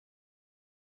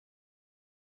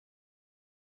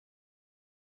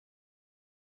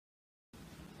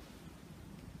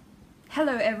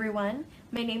Hello everyone,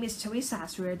 my name is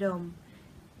Suradom,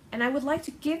 and I would like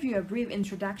to give you a brief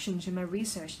introduction to my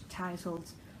research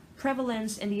titled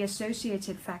Prevalence and the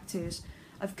Associated Factors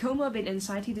of Comorbid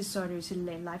Anxiety Disorders in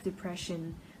Late Life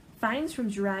Depression, Findings from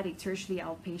Geriatric Tertiary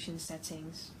Outpatient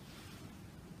Settings.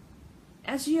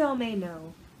 As you all may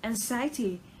know,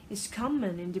 anxiety is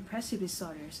common in depressive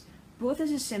disorders, both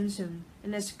as a symptom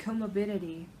and as a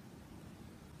comorbidity.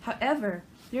 However,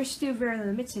 there is still very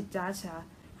limited data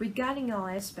regarding all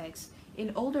aspects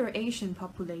in older Asian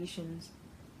populations,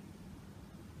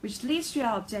 which leads to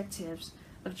our objectives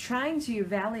of trying to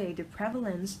evaluate the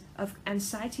prevalence of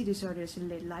anxiety disorders in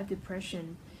late life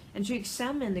depression and to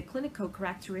examine the clinical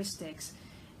characteristics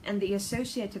and the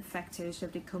associated factors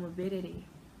of the comorbidity.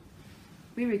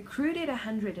 We recruited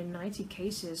 190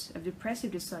 cases of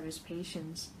depressive disorders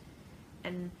patients,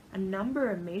 and a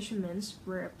number of measurements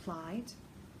were applied.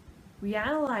 We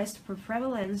analyzed for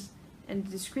prevalence and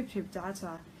descriptive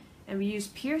data, and we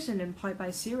used Pearson and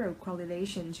point-by-zero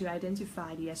correlation to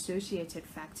identify the associated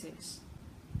factors.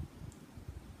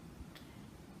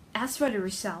 As for the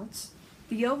results,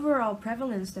 the overall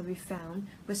prevalence that we found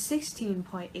was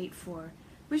 16.84,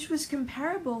 which was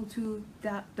comparable to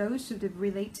those of the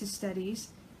related studies,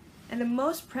 and the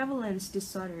most prevalent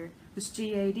disorder was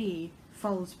GAD,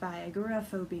 followed by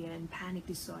agoraphobia and panic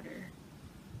disorder.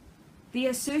 The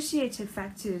associated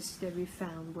factors that we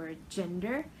found were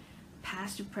gender,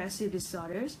 past depressive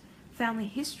disorders, family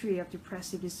history of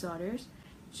depressive disorders,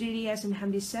 GDS and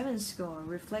HAM-D7 score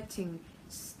reflecting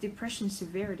depression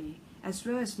severity, as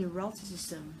well as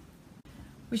neuroticism,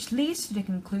 which leads to the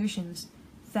conclusions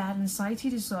that anxiety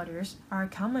disorders are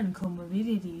common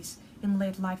comorbidities in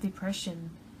late life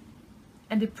depression,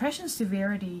 and depression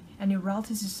severity and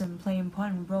neuroticism play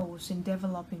important roles in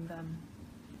developing them.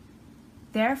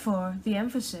 Therefore, the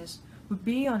emphasis would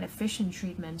be on efficient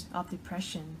treatment of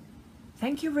depression.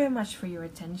 Thank you very much for your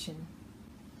attention.